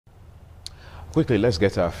Quickly, let's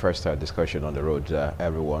get our first discussion on the road,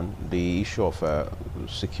 everyone. The issue of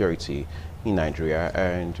security in Nigeria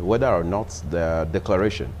and whether or not the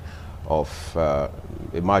declaration of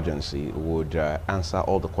emergency would answer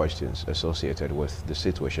all the questions associated with the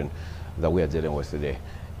situation that we are dealing with today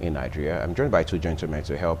in Nigeria. I'm joined by two gentlemen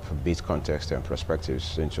to help beat context and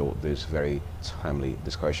perspectives into this very timely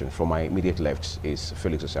discussion. From my immediate left is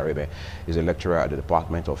Felix Osaribe. He's a lecturer at the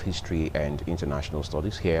Department of History and International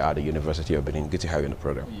Studies here at the University of Benin. Good to have you on the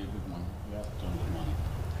program. Yeah, good morning. Good morning.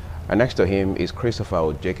 And next to him is Christopher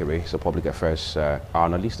Ojekere. He's a public affairs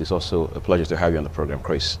analyst. It's also a pleasure to have you on the program,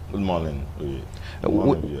 Chris. Good morning. Good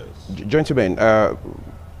morning, yes. Gentlemen,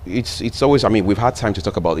 it's always, we've had time to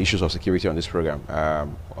talk about issues of security on this program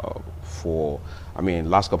for,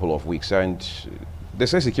 last couple of weeks. And they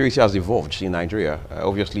say security has evolved in Nigeria,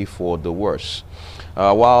 obviously for the worse.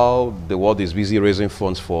 While the world is busy raising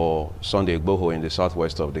funds for Sunday Igboho in the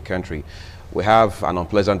southwest of the country, we have an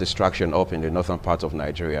unpleasant distraction up in the northern part of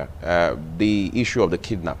Nigeria. The issue of the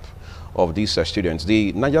kidnap of these students.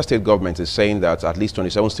 The Niger state government is saying that at least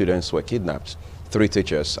 27 students were kidnapped, 3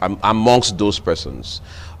 teachers amongst those persons.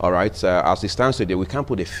 All right, as it stands today, we can't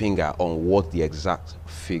put a finger on what the exact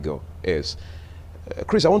figure is.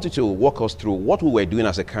 Chris, I want you to walk us through what we were doing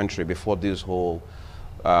as a country before this whole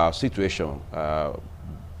situation,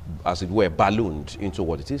 as it were, ballooned into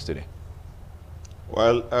what it is today.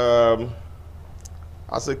 Well,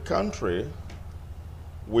 as a country,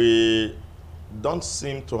 we don't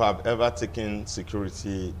seem to have ever taken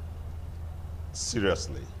security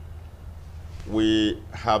seriously. We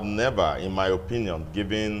have never, in my opinion,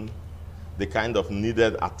 given the kind of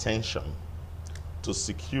needed attention to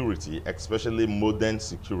security, especially modern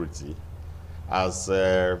security, as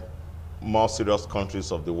more serious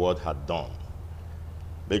countries of the world had done.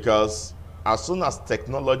 Because as soon as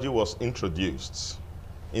technology was introduced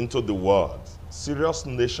into the world, serious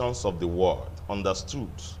nations of the world understood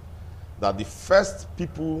that the first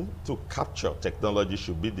people to capture technology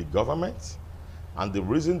should be the government. And the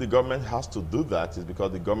reason the government has to do that is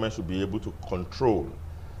because the government should be able to control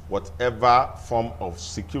whatever form of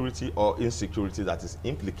security or insecurity that is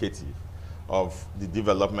implicative of the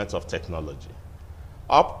development of technology.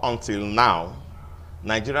 Up until now,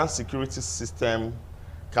 Nigerian security system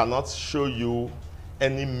cannot show you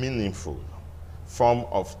any meaningful form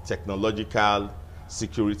of technological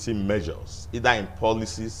security measures, either in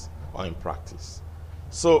policies or in practice.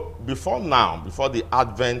 So before now, before the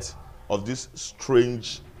advent of this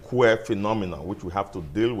strange queer phenomenon, which we have to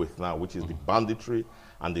deal with now, which is the banditry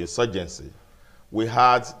and the insurgency, we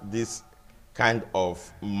had this kind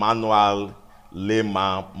of manual,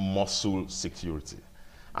 layman, muscle security.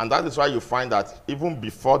 And that is why you find that even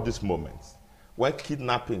before this moment, when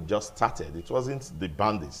kidnapping just started, it wasn't the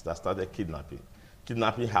bandits that started kidnapping.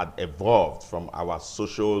 Kidnapping had evolved from our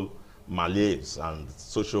social malaise and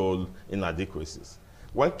social inadequacies.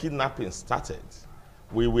 When kidnapping started,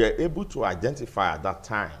 we were able to identify at that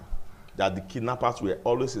time that the kidnappers were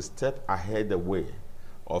always a step ahead away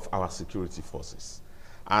of our security forces.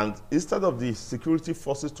 And instead of the security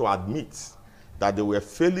forces to admit that they were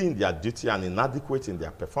failing in their duty and inadequate in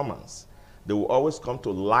their performance, they will always come to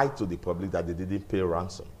lie to the public that they didn't pay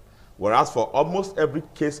ransom. Whereas for almost every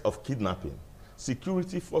case of kidnapping,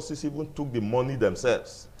 security forces even took the money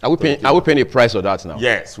themselves. Are we paying a price for that now?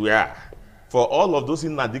 Yes, we are. For all of those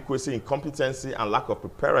inadequacy, incompetency, and lack of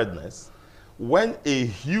preparedness, when a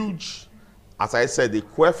huge, as I said, the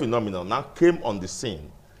queer phenomenon now came on the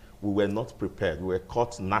scene, we were not prepared. We were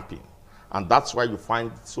caught napping. And that's why you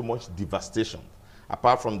find so much devastation,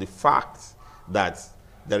 apart from the fact that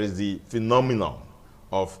there is the phenomenon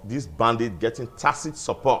of these bandits getting tacit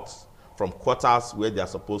support from quarters where they are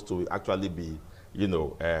supposed to actually be,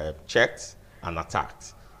 checked and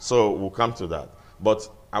attacked. So we'll come to that. But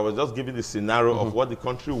I was just giving the scenario of what the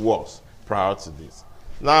country was prior to this.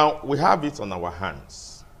 Now, we have it on our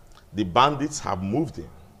hands. The bandits have moved in.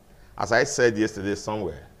 As I said yesterday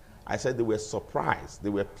somewhere, I said they were surprised. They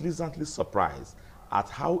were pleasantly surprised at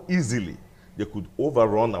how easily they could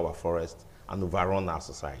overrun our forest and overrun our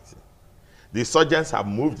society. The insurgents have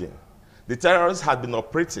moved in. The terrorists had been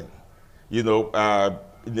operating, in the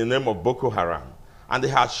name of Boko Haram. And they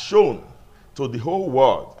had shown to the whole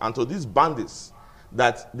world and to these bandits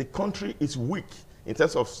that the country is weak in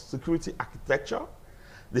terms of security architecture.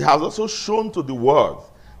 They have also shown to the world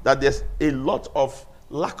that there's a lot of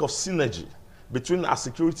lack of synergy between our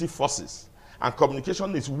security forces, and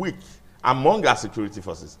communication is weak among our security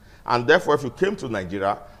forces. And therefore, if you came to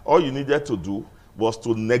Nigeria, all you needed to do was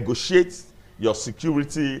to negotiate your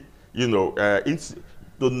security,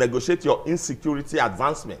 to negotiate your insecurity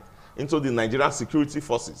advancement into the Nigerian security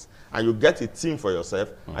forces, and you get a team for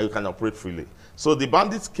yourself, and you can operate freely. So the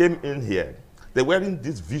bandits came in here. They were in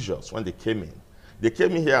these visuals when they came in. They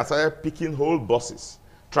came in here and started picking whole buses,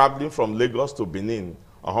 traveling from Lagos to Benin,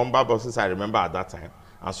 or Humber buses, I remember at that time,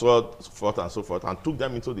 and so forth and so forth, and took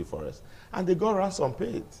them into the forest. And they got ransom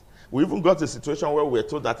paid. We even got a situation where we were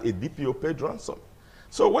told that a DPO paid ransom.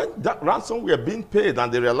 So when that ransom were being paid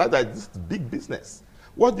and they realized that this is big business,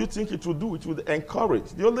 what do you think it would do? It would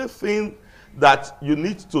encourage. The only thing that you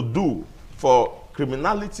need to do for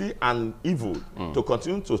criminality and evil to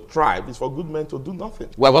continue to thrive is for good men to do nothing.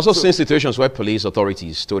 Well, I've also seen situations where police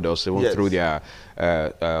authorities told us, even Yes. through their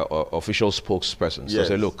official spokespersons, Yes. to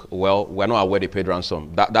say, look, well, we're not aware they paid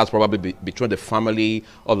ransom. That's probably between the family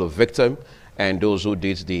of the victim and those who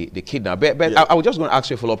did the kidnap. But Yes. I was just going to ask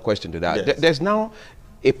you a follow-up question to that. Yes. There's now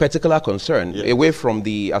a particular concern, Yes. away from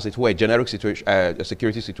the, as it were, generic situation,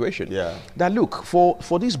 security situation. Yeah. That look,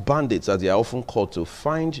 for these bandits, as they are often called, to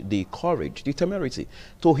find the courage, the temerity,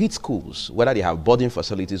 to hit schools, whether they have boarding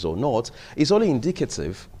facilities or not, is only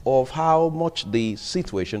indicative of how much the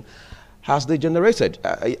situation has degenerated.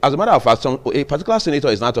 As a matter of fact, a particular senator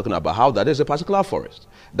is now talking about how that there's a particular forest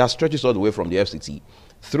that stretches all the way from the FCT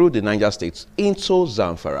through the Niger states into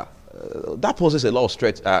Zamfara. That poses a lot of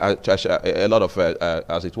threat, a lot of,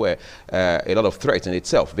 as it were, a lot of threat in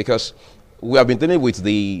itself, because we have been dealing with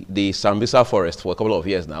the Sambisa forest for a couple of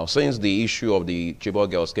years now. Since the issue of the Chibok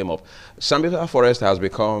girls came up, Sambisa forest has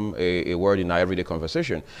become a word in our everyday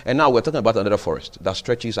conversation. And now we're talking about another forest that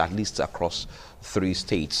stretches at least across 3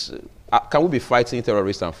 states. Can we be fighting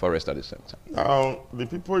terrorists and forest at the same time? The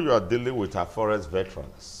people you are dealing with are forest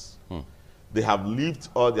veterans. They have lived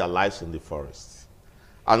all their lives in the forest.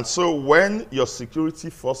 And so when your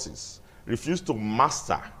security forces refuse to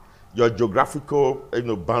master your geographical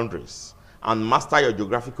boundaries and master your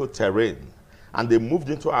geographical terrain, and they moved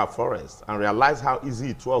into our forest and realized how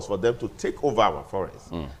easy it was for them to take over our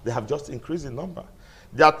forest, they have just increased in number.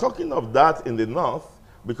 They are talking of that in the north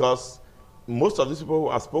because most of these people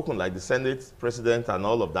who have spoken, like the Senate president and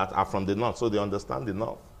all of that, are from the north, so they understand the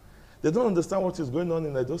north. They don't understand what is going on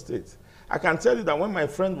in Edo State. I can tell you that when my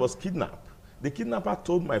friend was kidnapped, the kidnapper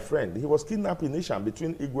told my friend, he was kidnapped in Ishan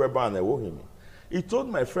between Igweba and Ewohimi. He told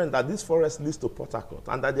my friend that this forest leads to Port Harcourt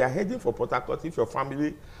and that they are heading for Port Harcourt if your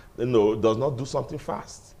family does not do something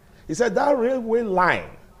fast. He said that railway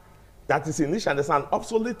line that is in Ishan, there's an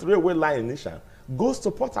obsolete railway line in Ishan, goes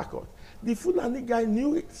to Port Harcourt. The Fulani guy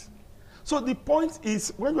knew it. So the point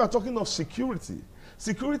is, when you are talking of security,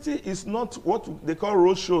 security is not what they call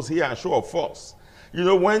road shows here and show of force. You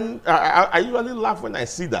know, when I usually laugh when I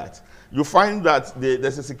see that. You find that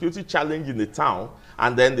there's a security challenge in the town,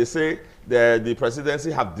 and then they say the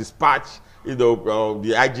presidency have dispatched,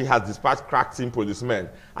 the IG has dispatched crack team policemen,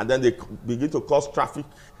 and then they begin to cause traffic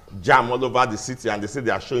jam all over the city, and they say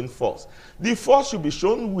they are showing force. The force should be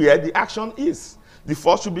shown where the action is. The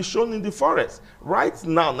force should be shown in the forest. Right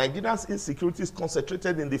now, Nigeria's insecurity is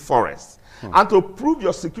concentrated in the forest. And to prove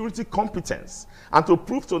your security competence, and to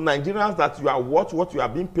prove to Nigerians that you are what you are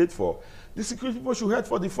being paid for, the security people should head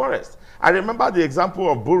for the forest. I remember the example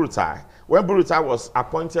of Burutai. When Burutai was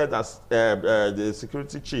appointed as the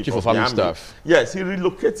security chief Chief of the Army army, Staff. yes, he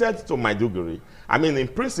relocated to Maiduguri. I mean, in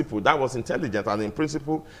principle, that was intelligent, and in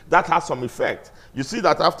principle, that has some effect. You see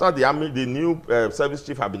that after the army, the new service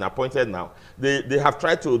chief have been appointed now, they have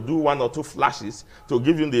tried to do 1 or 2 flashes to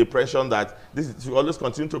give you the impression that this will always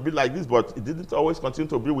continue to be like this, but it didn't always continue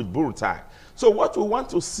to be with Burutai. So what we want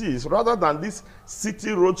to see is, rather than these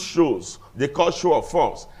city road shows, they call show of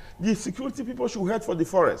force, the security people should head for the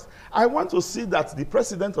forest. I want to see that the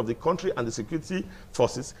president of the country and the security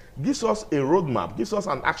forces gives us a roadmap, gives us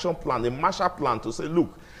an action plan, a Marshall plan to say,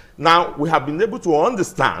 look, now we have been able to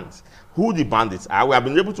understand who the bandits are. We have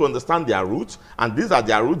been able to understand their routes, and these are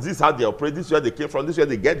their routes. This is how they operate. This is where they came from. This is where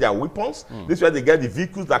they get their weapons. This is where they get the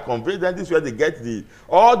vehicles that convey them. This is where they get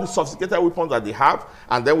all the sophisticated weapons that they have.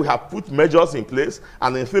 And then we have put measures in place.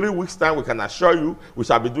 And in 3 weeks' time, we can assure you we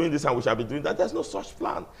shall be doing this and we shall be doing that. There's no such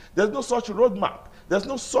plan. There's no such roadmap. There's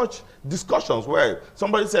no such discussions where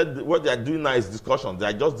somebody said what they are doing now is discussion. They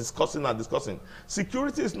are just discussing and discussing.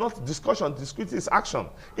 Security is not discussion. Security is action.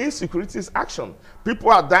 Insecurity is action.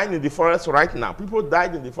 People are dying in the forest right now. People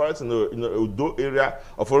died in the forest in the Udo area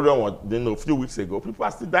of Orion a few weeks ago. People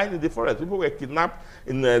are still dying in the forest. People were kidnapped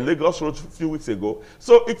in Lagos Road a few weeks ago.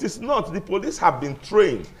 So it is not. The police have been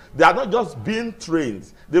trained. They are not just being trained.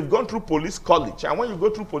 They've gone through police college. And when you go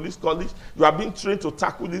through police college, you are being trained to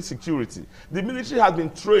tackle insecurity. The military has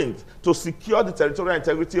been trained to secure the territorial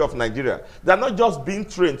integrity of Nigeria. They're not just being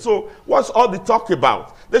trained. So what's all the talk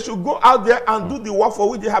about? They should go out there and do the work for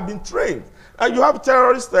which they have been trained. You have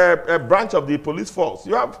terrorist branch of the police force.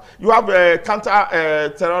 You have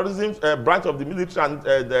counter terrorism branch of the military and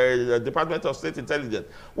the Department of State Intelligence.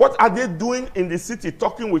 What are they doing in the city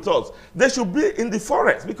talking with us? They should be in the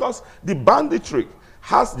forest, because the banditry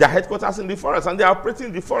has their headquarters in the forest and they are operating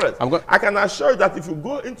in the forest. I can assure you that if you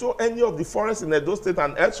go into any of the forests in Edo State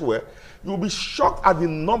and elsewhere, you will be shocked at the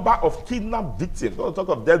number of kidnapped victims. Don't talk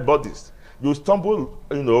of dead bodies you stumble,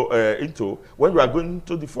 into when you are going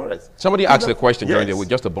to the forest. Somebody asked a question during the Yes. week,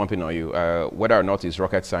 just to bump in on you, whether or not it's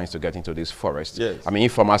rocket science to get into this forest. Yes. I mean,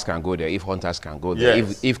 if farmers can go there, if hunters can go there,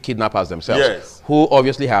 Yes. if kidnappers themselves, Yes. who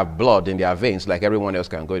obviously have blood in their veins like everyone else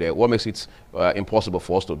can go there, what makes it impossible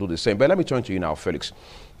for us to do the same? But let me turn to you now, Felix.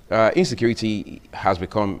 Insecurity has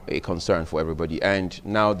become a concern for everybody, and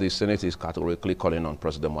now the Senate is categorically calling on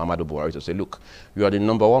President Muhammadu Buhari to say, look, you are the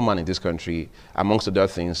 #1 man in this country, amongst other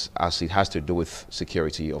things, as it has to do with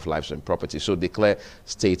security of lives and property. So declare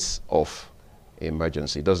states of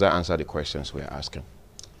emergency. Does that answer the questions we're asking?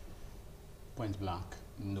 Point blank,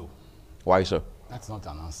 no. Why so? That's not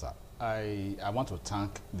an answer. I want to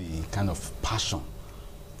thank the kind of passion.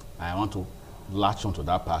 I want to latch onto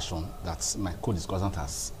that passion that my co-discussant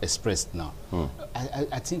has expressed now.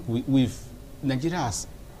 I think Nigeria has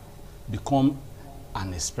become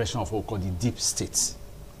an expression of what we call the deep state.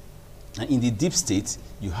 And in the deep state,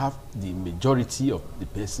 you have the majority of the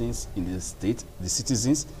persons in the state, the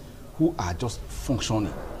citizens, who are just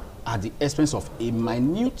functioning at the expense of a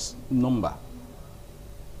minute number,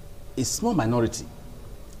 a small minority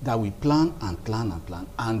that we plan and plan and plan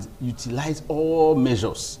and utilize all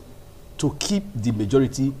measures to keep the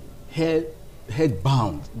majority head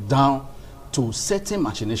bound down to certain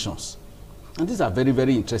machinations. And these are very,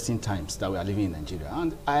 very interesting times that we are living in Nigeria.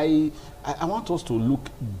 And I want us to look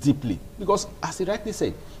deeply, because as he rightly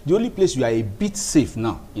said, the only place you are a bit safe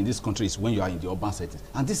now in this country is when you are in the urban settings.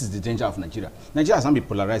 And this is the danger of Nigeria. Nigeria has now been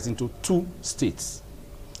polarized into two states,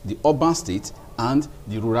 the urban state and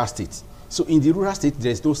the rural state. So in the rural state,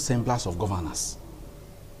 there is no semblance of governance.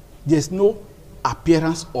 There is no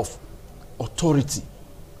appearance of authority.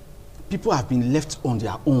 People have been left on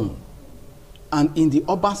their own. And in the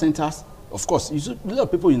urban centers, of course, you see a lot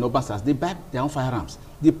of people in urban centers, they buy their own firearms.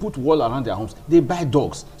 They put wall around their homes. They buy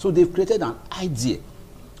dogs. So they've created an idea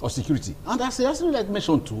of security. And as I like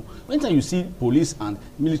mentioned too, anytime you see police and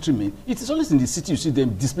military men, it is always in the city you see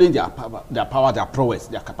them displaying their power, their prowess,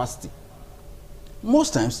 their capacity.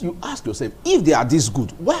 Most times you ask yourself, if they are this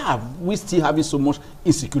good, why are we still having so much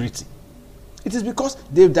insecurity? It is because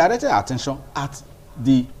they've directed our attention at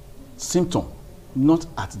the symptom, not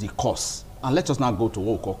at the cause. And let us now go to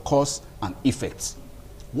what we call cause and effect.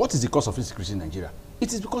 What is the cause of insecurity in Nigeria?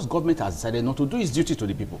 It is because government has decided not to do its duty to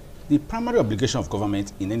the people. The primary obligation of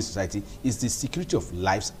government in any society is the security of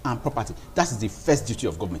lives and property. That is the first duty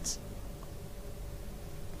of government.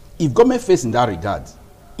 If government fails in that regard,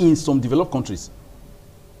 in some developed countries,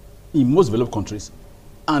 in most developed countries,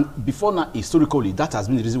 and before now, historically, that has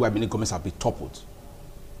been the reason why many governments have been toppled.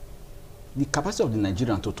 The capacity of the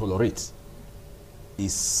Nigerian to tolerate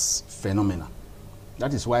is phenomenal.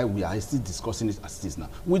 That is why we are still discussing it as it is now.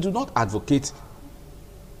 We do not advocate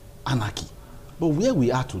anarchy. But where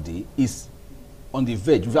we are today is on the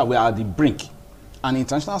verge. We are at the brink. And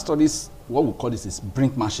international studies, what we call this is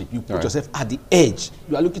brinkmanship. You put yourself at the edge.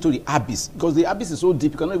 You are looking to the abyss. Because the abyss is so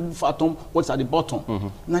deep, you cannot even fathom what's at the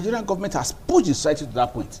bottom. Nigerian government has pushed the society to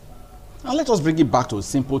that point. Now let us bring it back to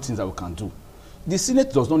simple things that we can do. The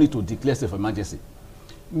Senate does not need to declare state of emergency.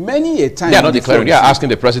 Many a time... They are not declaring. They are asking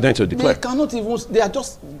the president to declare. They cannot even... They are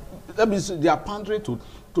just... That means they are pandering to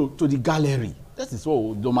the gallery. That is what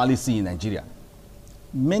we normally see in Nigeria.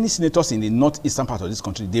 Many senators in the northeastern part of this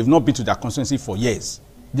country, they've not been to their constituency for years.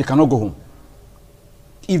 They cannot go home.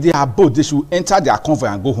 If they are both, they should enter their convoy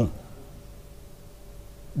and go home.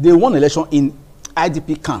 They won election in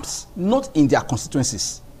IDP camps, not in their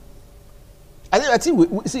constituencies. I think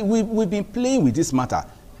we've been playing with this matter.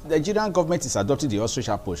 The Nigerian government is adopting the ostrich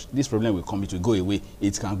approach. This problem will come, it will go away.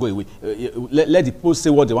 It can go away. Let the people say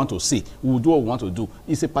what they want to say. We will do what we want to do.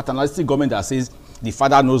 It's a paternalistic government that says the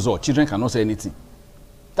father knows all. Children cannot say anything.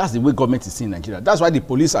 That's the way government is seen in Nigeria. That's why the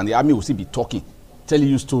police and the army will still be talking, telling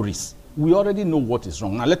you stories. We already know what is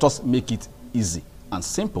wrong. Now let us make it easy and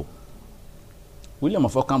simple. William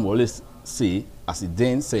of Ockham will always say, as he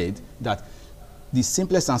then said, that the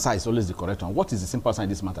simplest answer is always the correct one. What is the simple answer in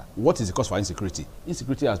this matter? What is the cause for insecurity?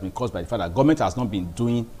 Insecurity has been caused by the fact that government has not been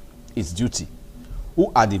doing its duty.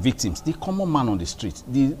 Who are the victims? The common man on the street,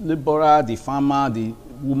 the laborer, the farmer, the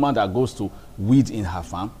woman that goes to weed in her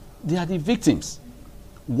farm. They are the victims.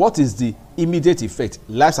 What is the immediate effect?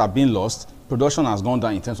 Lives are being lost, production has gone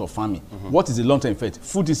down in terms of farming. What is the long-term effect?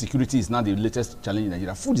 Food insecurity is now the latest challenge in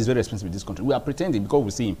Nigeria. Food is very expensive in this country. We are pretending because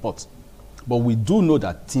we see imports. But we do know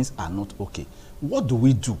that things are not okay. What do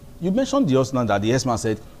we do? You mentioned the other that the S-man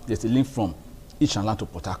said there's a link from Ishanland to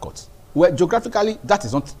Port Harcourt. Well, geographically, that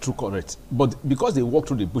is not true correct. But because they walk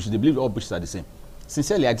through the bushes, they believe all bushes are the same.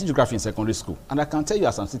 Sincerely, I did geography in secondary school. And I can tell you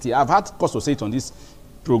as an city, I've had cause to say it on this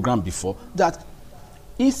program before, that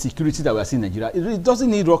insecurity that we are seeing in Nigeria, it really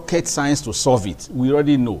doesn't need rocket science to solve it. We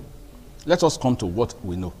already know. Let us come to what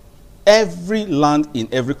we know. Every land in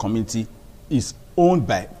every community is owned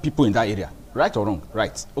by people in that area. Right or wrong?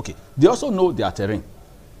 Right. Okay. They also know their terrain.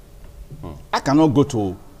 I cannot go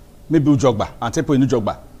to maybe Ujogba and tell people in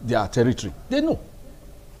Ujogba their territory. They know.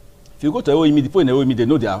 If you go to Ewoimi, the people in Ewoimi, they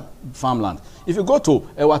know their farmland. If you go to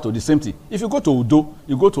Ewato, the same thing. If you go to Udo,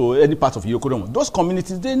 you go to any part of Yokoromo, those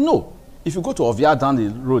communities, they know. If you go to Ovia down the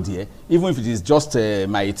road here, even if it is just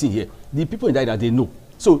my 18 here, the people in that area, they know.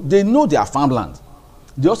 So they know their farmland.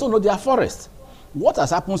 They also know their forest. What has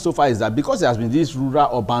happened so far is that because there has been this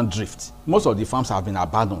rural-urban drift, most of the farms have been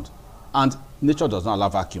abandoned. And nature does not allow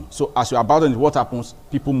vacuum. So as you abandon it, what happens?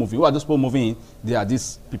 People moving. Who are those people moving in? They are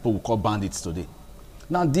these people we call bandits today.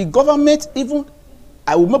 Now the government, even,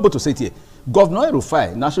 I will not be able to say it here, Governor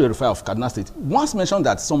Erufai, National Erufai of Kaduna State, once mentioned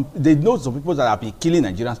that they know some people that have been killing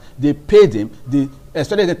Nigerians, they pay them, they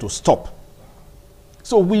expected them to stop.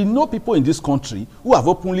 So we know people in this country who have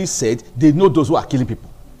openly said they know those who are killing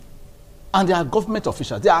people. And they are government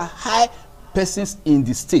officials. They are high persons in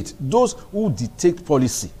the state, those who dictate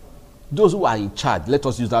policy, those who are in charge. Let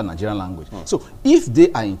us use that Nigerian language. So if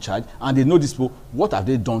they are in charge and they know these people, what have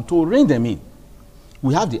they done to rein them in?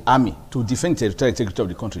 We have the army to defend the territorial integrity of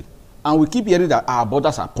the country. And we keep hearing that our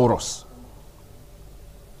borders are porous.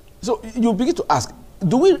 So you begin to ask,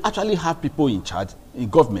 do we actually have people in charge in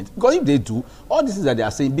government? Because if they do, all this is that they are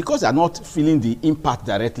saying, because they are not feeling the impact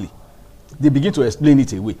directly, they begin to explain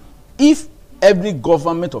it away. If every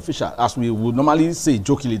government official, as we would normally say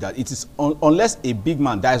jokingly, that it is unless a big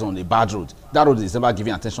man dies on a bad road, that road is never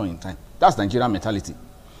given attention in time. That's Nigerian mentality.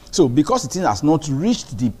 So because it has not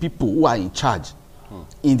reached the people who are in charge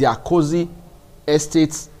in their cozy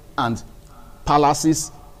estates and palaces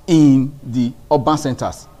in the urban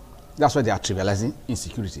centers, that's why they are trivializing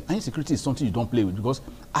insecurity. And insecurity is something you don't play with, because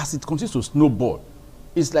as it continues to snowball,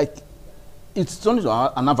 it's like it's turning to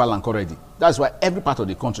an avalanche already. That's why every part of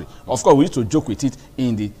the country, of course, we used to joke with it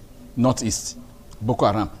in the northeast, Boko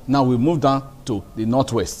Haram. Now we move down to the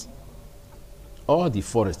northwest. All the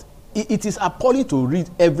forest. It is appalling to read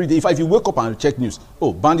every day. If you wake up and check news,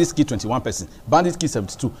 oh, bandits killed 21 persons, bandits killed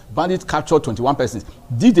 72, bandits captured 21 persons,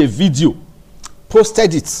 did a video,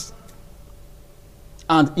 posted it.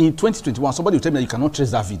 And in 2021, somebody will tell me that you cannot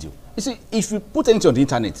trace that video. You see, if you put anything on the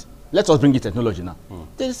internet, let us bring in technology now.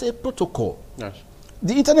 There is a protocol. Yes.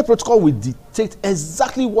 The internet protocol will dictate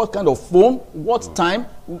exactly what kind of phone, what time,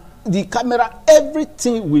 the camera,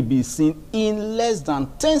 everything will be seen in less than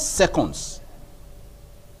 10 seconds.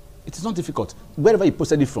 It is not difficult. Wherever you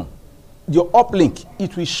posted it from, your uplink,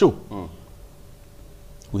 it will show.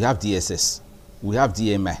 We have DSS, we have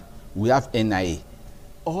DMI, we have NIA.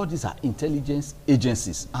 All these are intelligence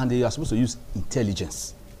agencies, and they are supposed to use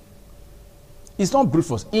intelligence. It's not brute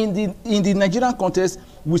force. In the Nigerian context,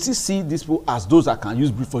 we still see these people as those that can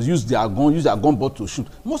use brute force, use their gun butt to shoot.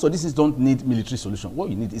 Most of these things don't need military solution.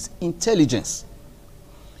 What you need is intelligence.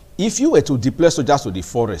 If you were to deploy soldiers to the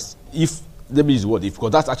forest, let me use the word,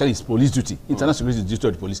 because that's actually his police duty, international security is the duty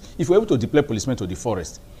of the police. If we're able to deploy policemen to the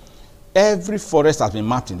forest, every forest has been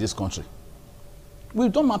mapped in this country.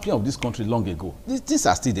 We've done mapping of this country long ago. These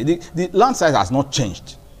are still there. The land size has not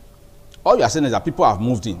changed. All you are saying is that people have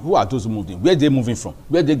moved in. Who are those who moved in? Where are they moving from?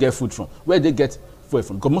 Where they get food from? Where they get fuel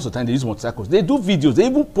from? Because most of the time they use motorcycles. They do videos. They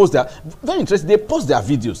even post their, very interesting, they post their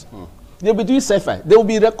videos. They'll be doing selfie. They will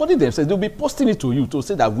be recording themselves. They'll be posting it to you to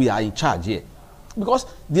say that we are in charge here. Because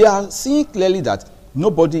they are seeing clearly that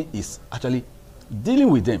nobody is actually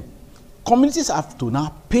dealing with them. Communities have to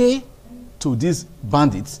now pay to these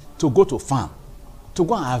bandits to go to farm, to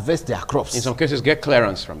go and harvest their crops. In some cases, get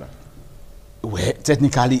clearance from them. Well,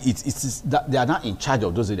 technically, it is that they are now in charge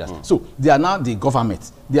of those areas. So they are now the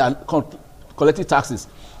government. They are collecting taxes.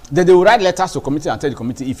 Then they will write letters to the committee and tell the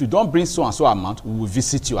committee, if you don't bring so and so amount, we will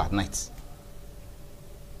visit you at night.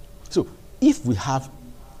 So if we have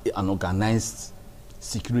an organized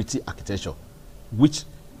security architecture, which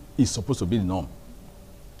is supposed to be the norm,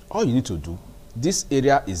 all you need to do, this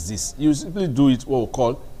area is this. You simply do it what we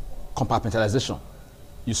call compartmentalization.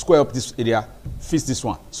 You square up this area, fix this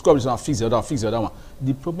one, square up this one, fix the other one, fix the other one.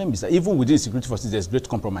 The problem is that even within security forces, there's great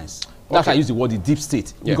compromise. That's why I use the word the deep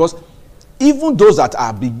state. Yeah. Because even those that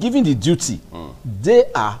are be given the duty,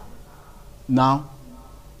 they are now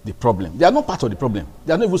the problem. They are not part of the problem.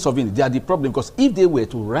 They are not even solving it. They are the problem, because if they were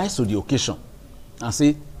to rise to the occasion and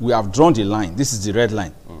say, we have drawn the line, this is the red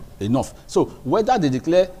line, enough. So whether they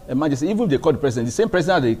declare emergency, even if they call the president, the same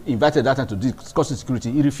president they invited that time to discuss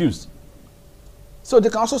security, he refused. So they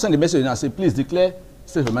can also send a message and say, please declare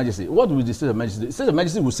state of emergency. What will the state of emergency do? The state of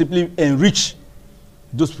emergency will simply enrich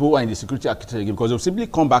those people who are in the security architecture again, because they'll simply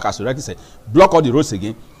come back, as you rightly said, block all the roads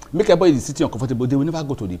again, make everybody in the city uncomfortable. They will never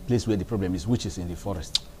go to the place where the problem is, which is in the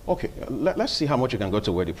forest. Okay, let's see how much you can go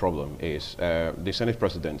to where the problem is. The Senate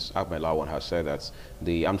President, Ahmed Lawan, has said that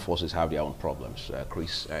the armed forces have their own problems,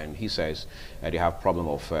 Chris, and he says they have problem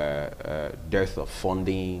of dearth of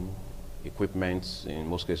funding, equipment in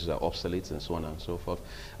most cases are obsolete, and so on and so forth.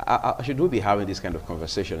 Should we be having this kind of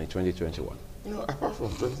conversation in 2021? You know, apart from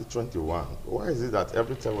 2021, why is it that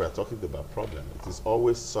every time we are talking about problem, it is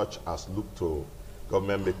always such as look to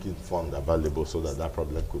government making funds available so that that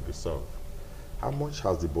problem could be solved? How much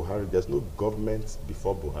has the Buhari, there's no government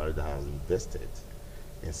before Buhari that has invested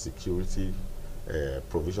in security,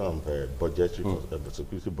 provision of budgetary,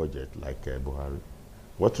 security budget like Buhari?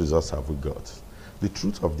 What results have we got? The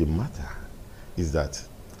truth of the matter is that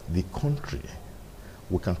the country,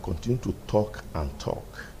 we can continue to talk and talk.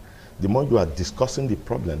 The more you are discussing the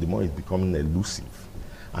problem, the more it's becoming elusive.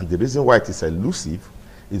 And the reason why it is elusive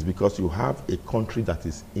is because you have a country that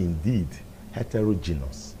is indeed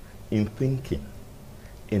heterogeneous in thinking,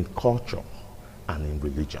 in culture, and in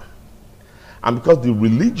religion. And because the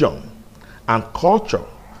religion and culture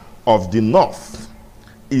of the North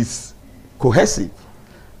is cohesive,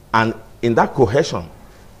 and in that cohesion,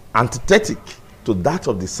 antithetic to that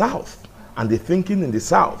of the South, and the thinking in the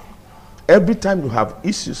South, every time you have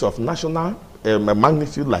issues of national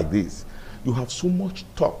magnitude like this, you have so much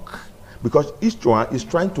talk, because each one is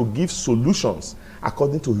trying to give solutions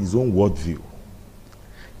according to his own worldview.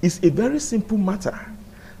 It's a very simple matter.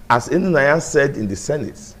 As Eninayan said in the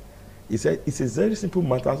Senate, he said it's a very simple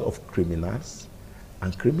matter of criminals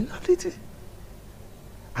and criminality.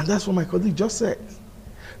 And that's what my colleague just said.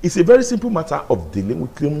 It's a very simple matter of dealing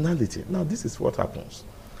with criminality. Now, this is what happens.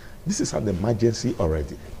 This is an emergency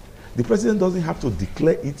already. The president doesn't have to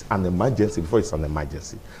declare it an emergency before it's an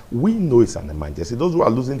emergency. We know it's an emergency. Those who are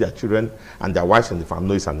losing their children and their wives and the family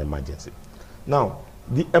know it's an emergency. Now,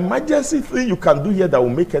 the emergency thing you can do here that will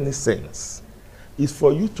make any sense is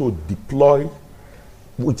for you to deploy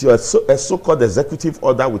with your so-called executive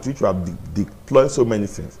order with which you are deploying so many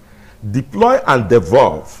things. Deploy and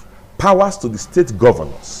devolve powers to the state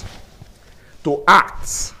governors to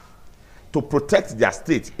act, to protect their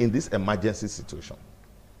state in this emergency situation.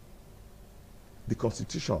 The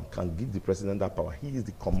Constitution can give the president that power. He is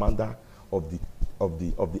the commander of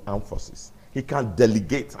the armed forces. He can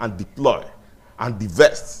delegate and deploy and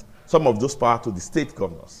divest some of those powers to the state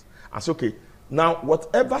governors. And say, okay, now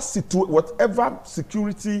whatever security, what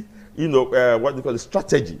they call the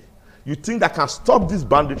strategy, you think that can stop this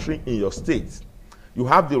banditry in your state, you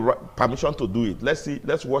have the permission to do it.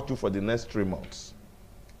 Let's watch you for the next 3 months.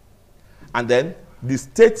 And then the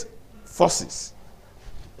state forces,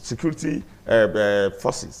 security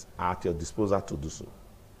forces are at your disposal to do so.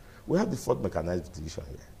 We have the 4th Mechanized Division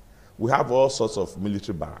here. We have all sorts of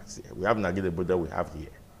military barracks here. We have Nagide Border, we have here.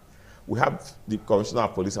 We have the Commissioner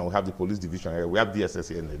of Police and we have the Police Division here. We have DSS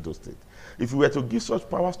here in Edo State. If we were to give such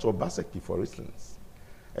powers to Obaseki, for instance,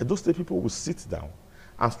 Edo State people will sit down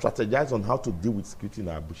and strategize on how to deal with security in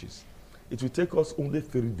our bushes. It will take us only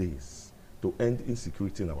 3 days to end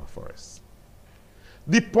insecurity in our forests.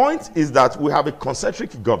 The point is that we have a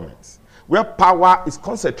concentric government where power is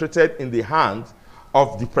concentrated in the hand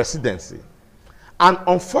of the presidency. And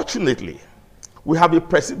unfortunately, we have a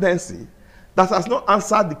presidency that has not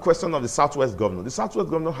answered the question of the Southwest governor. The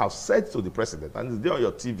Southwest governor has said to the president, and it's there on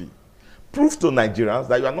your TV, prove to Nigerians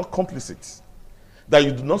that you are not complicit, that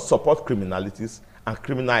you do not support criminalities and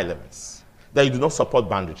criminal elements, that you do not support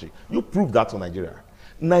banditry. You prove that to Nigeria.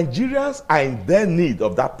 Nigerians are in their need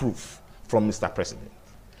of that proof from Mr. President.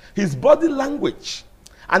 His body language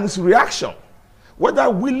and his reaction, whether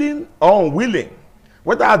willing or unwilling,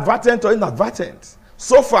 whether advertent or inadvertent,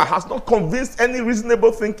 so far has not convinced any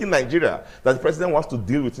reasonable thinking Nigeria that the president wants to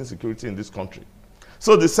deal with insecurity in this country.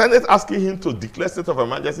 So the Senate asking him to declare state of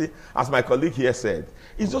emergency, as my colleague here said,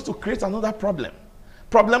 is just to create another problem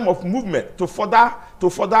of movement to further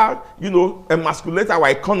emasculate our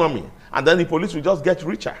economy, and then the police will just get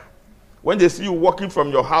richer. When they see you walking from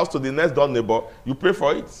your house to the next door neighbor, you pay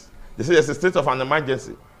for it. They say it's a state of an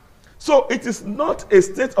emergency. So it is not a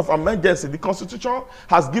state of emergency. The Constitution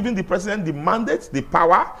has given the president the mandate, the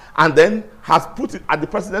power, and then has put it at the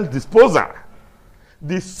president's disposal.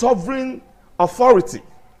 The sovereign authority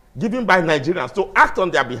given by Nigerians to act on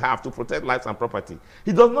their behalf to protect lives and property.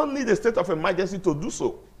 He does not need a state of emergency to do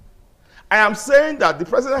so. I am saying that the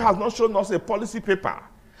president has not shown us a policy paper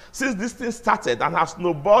since this thing started and has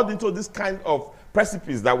snowballed into this kind of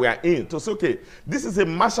precipice that we are in to say, okay, this is a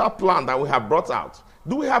Marshall Plan that we have brought out.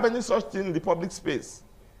 Do we have any such thing in the public space?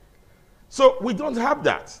 So we don't have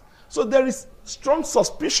that. So there is strong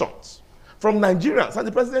suspicions from Nigerians, and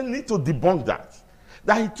the president needs to debunk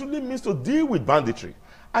that he truly means to deal with banditry.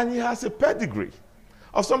 And he has a pedigree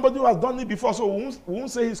of somebody who has done it before, so we won't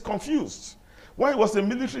say he's confused. When he was a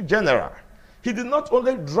military general, he did not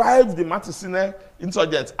only drive the Matisine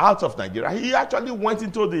insurgents out of Nigeria, he actually went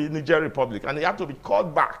into the Niger Republic, and he had to be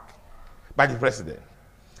called back by the president.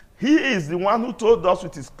 He is the one who told us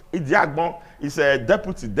with his Idiagbon, his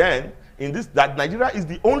deputy then, in this, that Nigeria is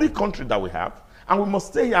the only country that we have, and we must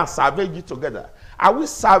stay here and salvage it together. Are we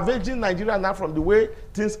salvaging Nigeria now from the way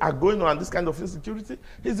things are going on and this kind of insecurity?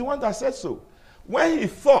 He's the one that said so. When he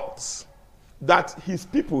thought that his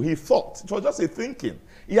people, he thought, it was just a thinking.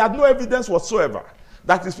 He had no evidence whatsoever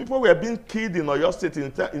that his people were being killed in Oyo State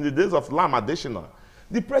in the days of Lam Adesina.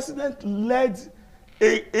 The president led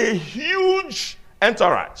a huge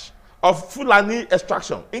entourage of Fulani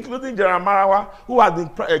extraction, including General Marawa, who had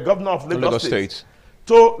been governor of Lagos State,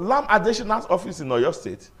 to Lam Adesina's office in Oyo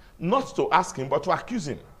State, not to ask him, but to accuse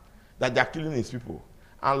him that they are killing his people.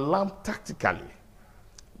 And Lam tactically,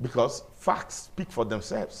 because facts speak for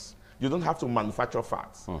themselves. You don't have to manufacture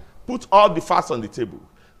facts. Put all the facts on the table,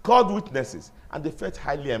 called witnesses, and they felt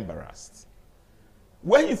highly embarrassed.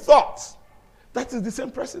 When he thought that is the same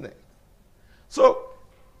president. So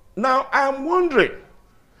now I am wondering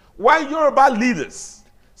why Yoruba leaders,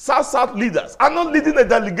 South leaders, are not leading a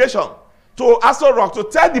delegation to Aso Rock to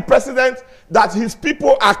tell the president that his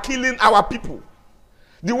people are killing our people.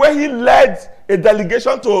 The way he led a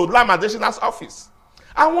delegation to Lam Adesina's office.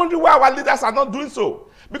 I'm wondering why our leaders are not doing so.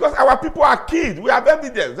 Because our people are killed. We have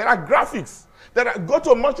evidence. There are graphics. Go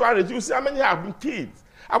to mortuaries. You see how many have been killed.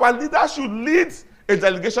 Our leaders should lead a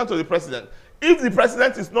delegation to the president. If the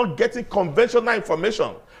president is not getting conventional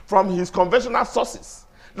information from his conventional sources,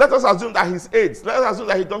 let us assume that he's AIDS. Let us assume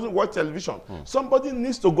that he doesn't watch television. Somebody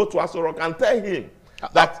needs to go to Aso Rock and tell him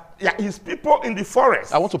that his people in the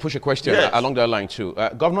forest. I want to push a question along that line too.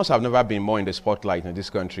 Governors have never been more in the spotlight in this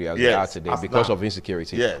country as they are today because of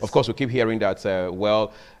insecurity. Of course, we keep hearing that,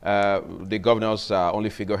 the governors are only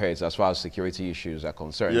figureheads as far as security issues are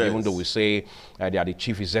concerned. Even though we say they are the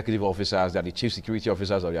chief executive officers, they are the chief security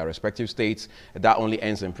officers of their respective states, that only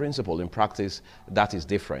ends in principle. In practice, that is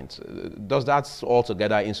different. Does that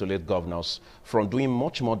altogether insulate governors from doing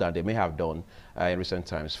much more than they may have done in recent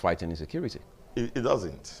times fighting insecurity? It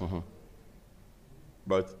doesn't.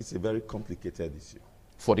 But it's a very complicated issue.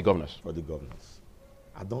 For the governors? For the governors.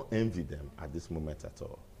 I don't envy them at this moment at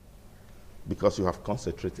all. Because you have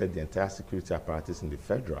concentrated the entire security apparatus in the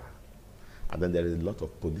federal. And then there is a lot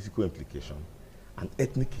of political implication and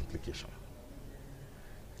ethnic implication.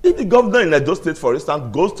 If the governor in Edo State, for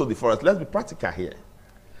instance, goes to the forest, let's be practical here,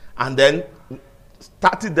 and then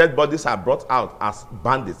 30 dead bodies are brought out as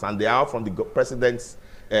bandits, and they are from the president's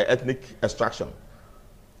ethnic extraction.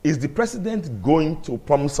 Is the president going to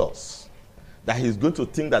promise us that he's going to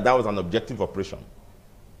think that that was an objective operation?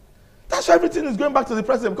 That's why everything is going back to the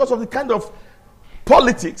president, because of the kind of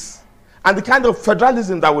politics and the kind of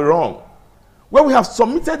federalism that we run, where we have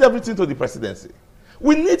submitted everything to the presidency.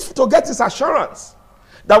 We need to get his assurance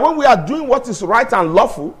that when we are doing what is right and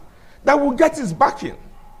lawful, that we'll get his backing.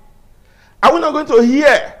 Are we not going to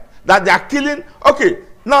hear that they are killing? Okay,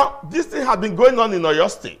 now, this thing has been going on in Oyo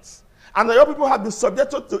State, and Oyo people have been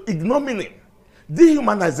subjected to ignominy,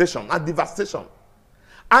 dehumanization, and devastation.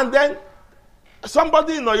 And then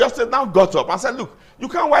somebody in Oyo State now got up and said, look, you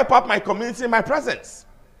can't wipe out my community in my presence.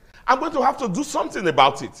 I'm going to have to do something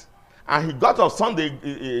about it. And he got up Sunday,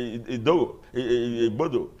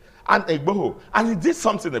 Igboho, and he did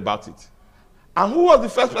something about it. And who was the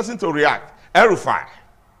first person to react? El-Rufai.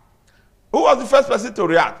 Who was the first person to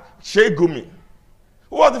react? Sheikh Gumi.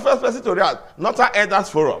 Who was the first person to react? Northern Elders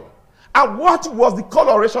Forum. And what was the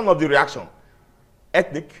coloration of the reaction?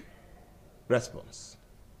 Ethnic response.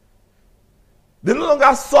 They no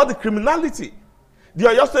longer saw the criminality. The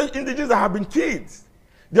Oyo State indigenous that have been killed.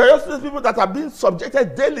 The Oyo State people that are being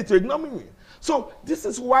subjected daily to ignominy. So this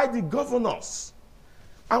is why the governors,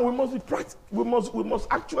 and we must be we must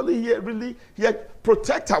actually really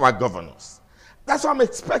protect our governors. That's why I'm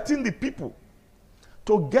expecting the people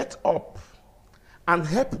to get up and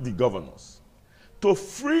help the governors to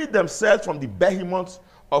free themselves from the behemoth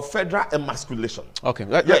of federal emasculation. Okay,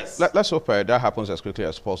 Yes. let's hope that happens as quickly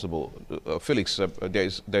as possible. Felix,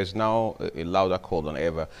 there's now a louder call than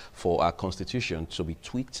ever for our constitution to be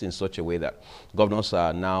tweaked in such a way that governors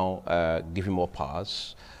are now given more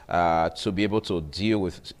powers to be able to deal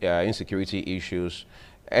with insecurity issues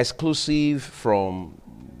exclusive from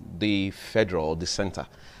the federal, the center,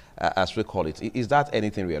 as we call it. Is that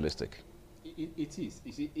anything realistic? It is.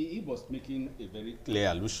 You see, he was making a very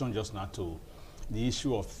clear allusion just now to the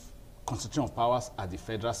issue of concentration of powers at the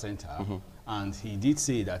federal center, and he did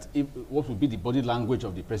say that what would be the body language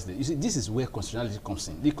of the president. You see, this is where constitutionality comes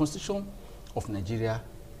in. The constitution of Nigeria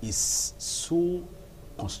is so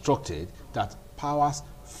constructed that powers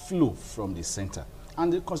flow from the center.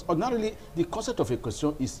 And ordinarily, the concept of a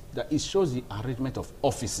constitution is that it shows the arrangement of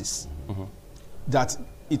offices, that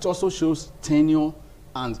it also shows tenure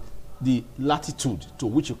and the latitude to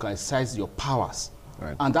which you can exercise your powers.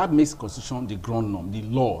 Right. And that makes the Constitution the ground norm, the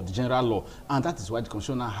law, the general law. And that is why the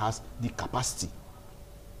Constitution now has the capacity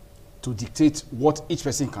to dictate what each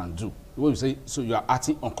person can do. When you say, so you are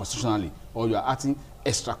acting unconstitutionally or you are acting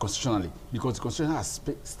extra-constitutionally, because the Constitution has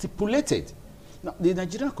stipulated. Now, the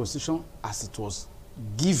Nigerian Constitution, as it was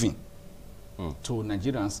given to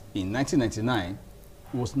Nigerians in 1999,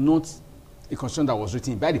 was not a constitution that was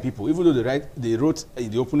written by the people. Even though they wrote in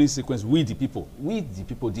the opening sequence, we the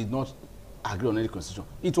people did not agree on any constitution.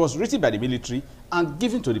 It was written by the military and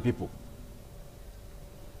given to the people.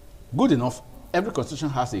 Good enough, every constitution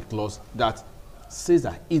has a clause that says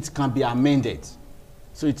that it can be amended.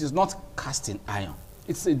 So it is not cast in iron.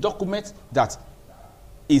 It's a document that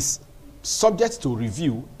is subject to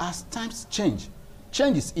review as times change.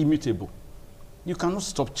 Change is immutable. You cannot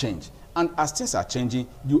stop change. And as things are changing,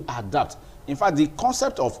 you adapt. In fact, the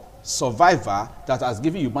concept of survivor that has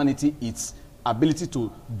given humanity its ability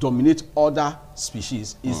to dominate other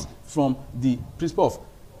species is from the principle of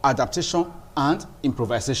adaptation and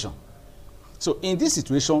improvisation. So in this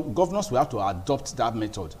situation, governors will have to adopt that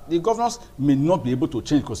method. The governors may not be able to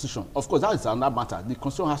change the constitution. Of course, that is another matter. The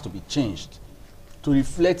constitution has to be changed to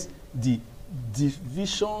reflect the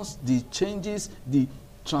divisions, the changes, the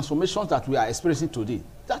transformations that we are experiencing today.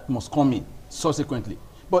 That must come in subsequently.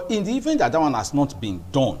 But in the event that that one has not been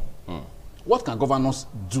done, what can governors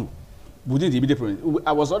do within the immediate problem?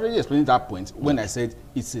 I was already explaining that point when I said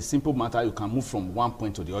it's a simple matter. You can move from one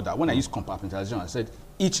point to the other. When I used compartmentalization, I said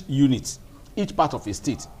each unit, each part of a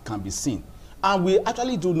state can be seen. And we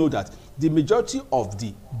actually do know that the majority of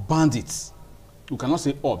the bandits, we cannot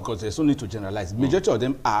say all because there's no need to generalize, majority of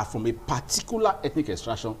them are from a particular ethnic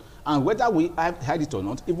extraction. And whether we hide it or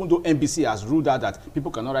not, even though NBC has ruled out that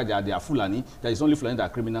people cannot write that they are Fulani, that it's only Fulani that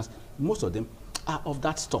are criminals, most of them are of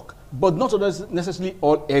that stock. But not necessarily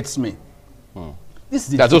all herdsmen.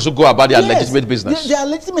 That also go about their legitimate business. They are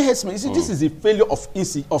legitimate herdsmen. You see, this is the failure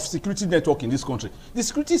of security network in this country. The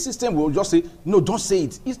security system will just say, no, don't say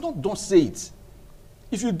it. It's not don't say it.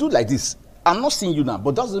 If you do like this, I'm not seeing you now,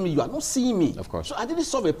 but that doesn't mean you are not seeing me. Of course. So I didn't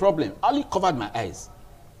solve a problem. I only covered my eyes.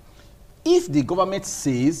 If the government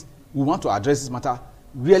says we want to address this matter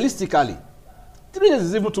realistically, 3 days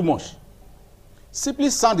is even too much. Simply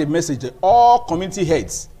send a message to all community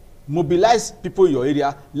heads, mobilize people in your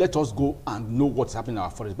area, let us go and know what's happening in our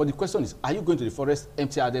forest. But the question is, are you going to the forest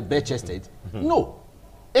empty-handed, bare-chested? No.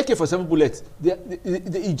 AK-47 bullets, they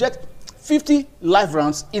eject 50 live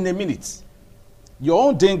rounds in a minute. Your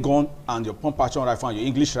own Dane gun and your pump action rifle and your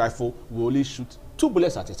English rifle will only shoot 2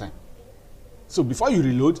 bullets at a time. So before you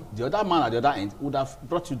reload, the other man at the other end would have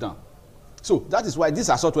brought you down. So that is why these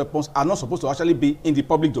assault weapons are not supposed to actually be in the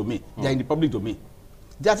public domain. They are in the public domain.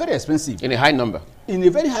 They are very expensive. In a high number. In a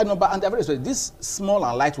very high number, and they are very expensive. These small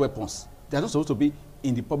and light weapons, they are not supposed to be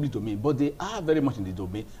in the public domain, but they are very much in the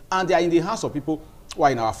domain, and they are in the hands of people who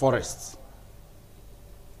are in our forests.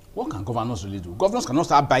 What can governors really do? Governors cannot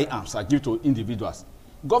start buying arms and give to individuals.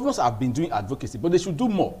 Governors have been doing advocacy, but they should do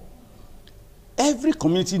more. Every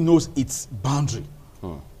community knows its boundary,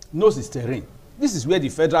 knows its terrain. This is where the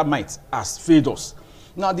federal might has failed us.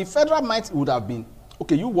 Now, the federal might would have been,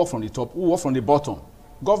 okay, you work from the top, we work from the bottom.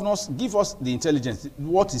 Governors, give us the intelligence,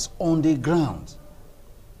 what is on the ground.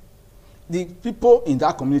 The people in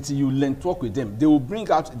that community, you learn to work with them. They will bring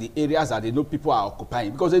out the areas that they know people are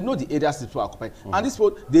occupying, because they know the areas people are occupying. And these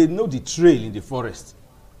people, they know the trail in the forest.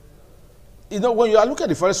 You know, when you are looking at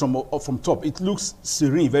the forest from top, it looks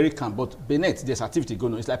serene, very calm, but beneath, there's activity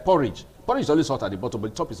going on. It's like porridge. Porridge is always hot at the bottom,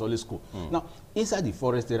 but the top is always cool. Now, inside the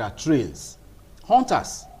forest, there are trails.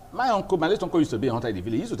 Hunters. My late uncle used to be a hunter in the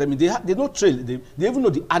village. He used to tell me they know trail. They even know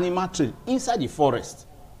the animal trail inside the forest.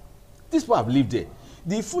 These people have lived there.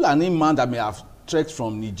 The Fulani man that may have trekked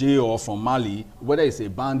from Niger or from Mali, whether it's a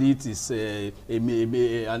bandit, it's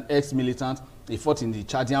an ex-militant, he fought in the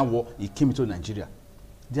Chadian war, he came into Nigeria.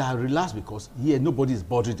 They are relaxed because here nobody is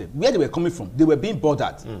bothering them. Where they were coming from, they were being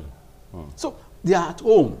bothered. So they are at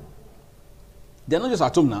home. They are not just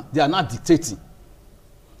at home now, they are not dictating.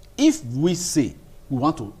 If we say we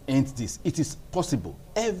want to end this, it is possible.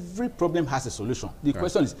 Every problem has a solution. The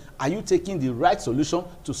question is, are you taking the right solution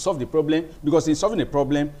to solve the problem? Because in solving a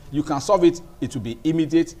problem, you can solve it, it will be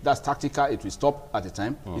immediate, that's tactical, it will stop at the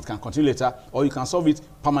time, it can continue later, or you can solve it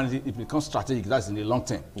permanently, it becomes strategic, that's in the long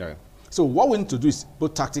term. So what we need to do is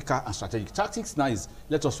both tactical and strategic. Tactics now is,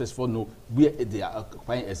 let us first of all know where they are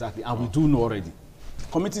occupying exactly, and we do know already.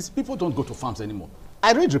 Communities, people don't go to farms anymore.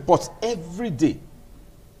 I read reports every day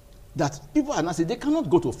that people are now saying they cannot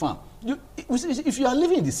go to a farm. If you are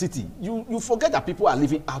living in the city, you forget that people are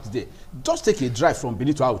living out there. Just take a drive from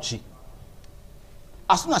Benin to Auchi.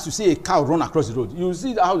 As soon as you see a cow run across the road, you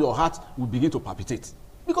see how your heart will begin to palpitate.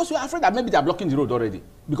 Because you are afraid that maybe they are blocking the road already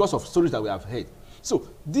because of stories that we have heard. So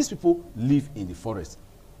these people live in the forest.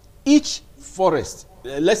 Each forest,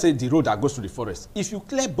 let's say the road that goes to the forest, if you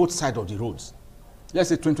clear both sides of the roads, let's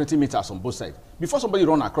say 20 meters on both sides, before somebody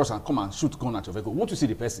run across and come and shoot gun at your vehicle, won't you see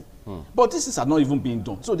the person? But this is not even being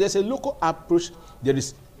done. So there's a local approach, there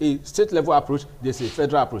is a state level approach, there's a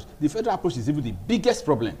federal approach. The federal approach is even the biggest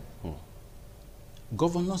problem.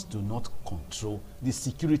 Governors do not control the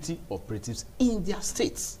security operatives in their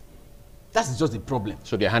states. That's just the problem.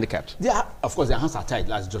 So they're handicapped? They are, of course, their hands are tied,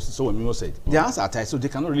 as Justice Owemimo said. Their hands are tied, so they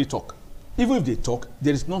cannot really talk. Even if they talk,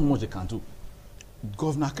 there is not much they can do.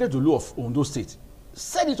 Governor Akeredolu of Ondo State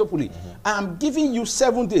said it openly. I am giving you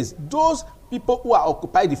 7 days. Those people who are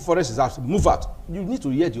occupying the forest reserves, move out. You need to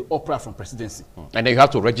hear the opera from presidency. And then you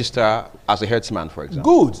have to register as a herdsman, for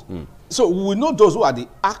example. Good. So we know those who are the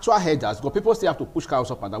actual herders, but people still have to push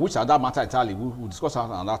cows up and down, which are that matter entirely. We'll discuss that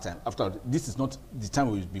another time. After this is not the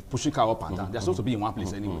time we'll be pushing cow up and down. They're supposed to be in one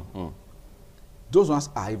place anyway. Those ones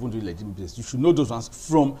are even doing legitimate business. You should know those ones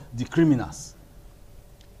from the criminals.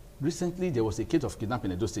 Recently, there was a case of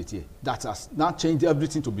kidnapping in Edo State here that has now changed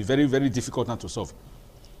everything to be very, very difficult now to solve.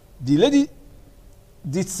 The lady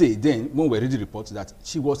did say then, when we read the report, that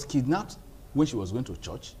she was kidnapped when she was going to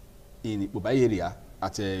church in Ipobai area,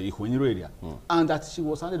 at Ihueniro area, and that she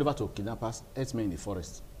was handed over to kidnappers, herdsmen in the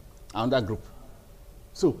forest, another group.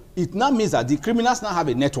 So it now means that the criminals now have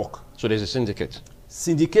a network. So there's a syndicate.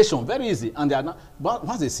 Syndication, very easy, and they are not. But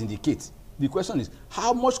once they syndicate, the question is,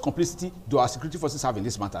 how much complicity do our security forces have in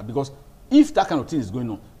this matter? Because if that kind of thing is going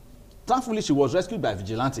on, thankfully she was rescued by a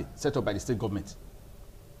vigilante set up by the state government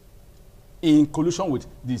in collusion with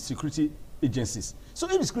the security agencies. So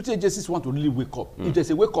if the security agencies want to really wake up, if there's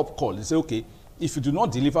a wake-up call, they say, okay, if you do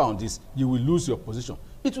not deliver on this, you will lose your position.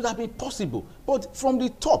 It would have been possible. But from the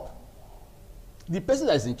top, the person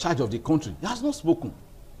that is in charge of the country has not spoken.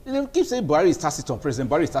 They keep saying Buhari is taciturn, President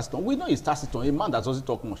Buhari is taciturn. We know he's taciturn, a man that doesn't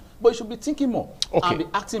talk much. But he should be thinking more and be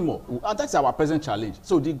acting more. And that's our present challenge.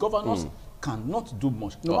 So the governors cannot do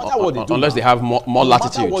much. No matter what they do. Unless they have more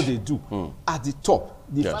latitude. No matter what they do, at the top,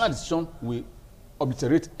 the final decision will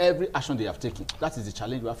obliterate every action they have taken. That is the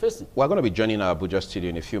challenge we are facing. We're going to be joining our Abuja studio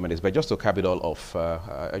in a few minutes, but just to cap it all off,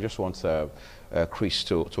 I just want Chris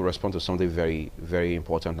to respond to something very, very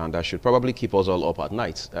important, and that should probably keep us all up at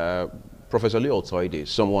night. Professor Leo Otoide,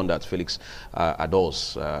 someone that Felix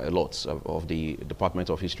adores a lot of the Department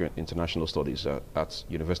of History and International Studies at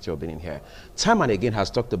University of Benin here, time and again has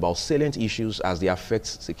talked about salient issues as they affect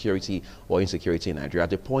security or insecurity in Nigeria.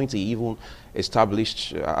 At the point he even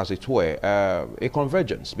established, as it were, a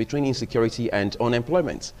convergence between insecurity and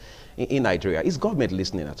unemployment in Nigeria. Is government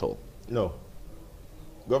listening at all? No.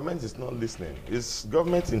 Government is not listening. Is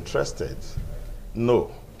government interested?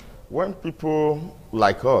 No. When people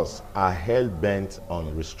like us are hell-bent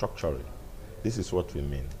on restructuring, this is what we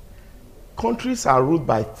mean. Countries are ruled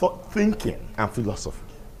by thinking and philosophy.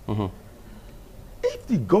 If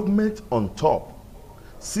the government on top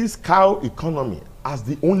sees cow economy as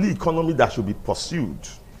the only economy that should be pursued,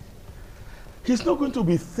 he's not going to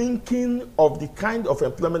be thinking of the kind of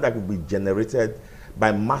employment that will be generated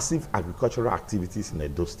by massive agricultural activities in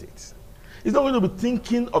Edo State. He's not going to be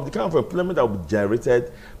thinking of the kind of employment that will be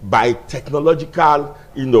generated by technological,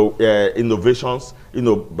 innovations,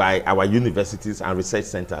 by our universities and research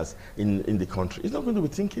centers in the country. He's not going to be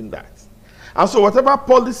thinking that. And so whatever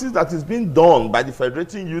policies that is being done by the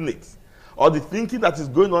federating units, or the thinking that is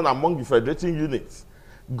going on among the federating units,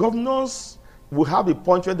 governors will have a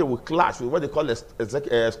point where they will clash with what they call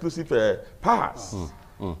exclusive powers.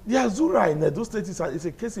 The Azura in Edo State is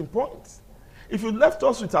a case in point. If you left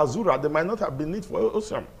us with Azura, there might not have been need for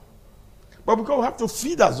Ocean. But because we have to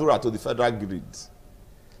feed Azura to the federal grid.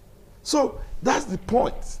 So that's the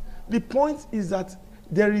point. The point is that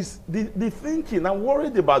there is the thinking. I'm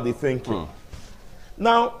worried about the thinking.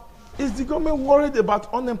 Now, is the government worried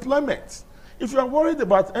about unemployment? If you are worried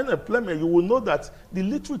about unemployment, you will know that the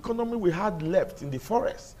little economy we had left in the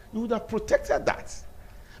forest, you would have protected that.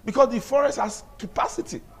 Because the forest has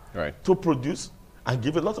capacity to produce and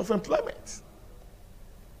give a lot of employment.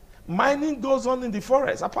 Mining goes on in the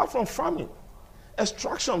forest, apart from farming.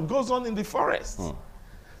 Extraction goes on in the forest.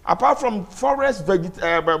 Apart from forest,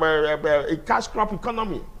 a cash crop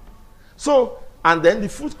economy. So, and then the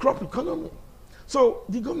food crop economy. So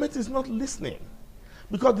the government is not listening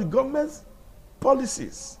because the government's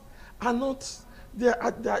policies are not, they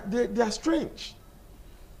are strange.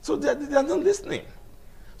 So they are not listening.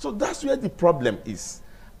 So that's where the problem is.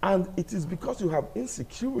 And it is because you have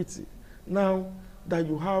insecurity now that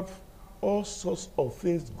you have all sorts of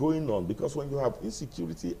things going on. Because when you have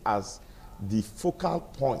insecurity as the focal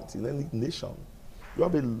point in any nation, you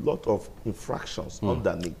have a lot of infractions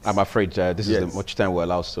underneath. I'm afraid this is the much time we're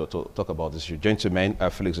allowed to talk about this issue. Gentlemen,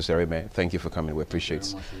 Felix Osereme, thank you for coming. We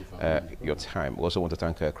appreciate your time. We also want to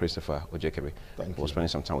thank Christopher Ojekere for spending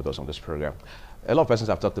some time with us on this program. A lot of persons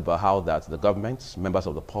have talked about how that the government, members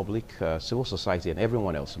of the public, civil society, and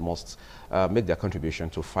everyone else must make their contribution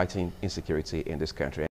to fighting insecurity in this country.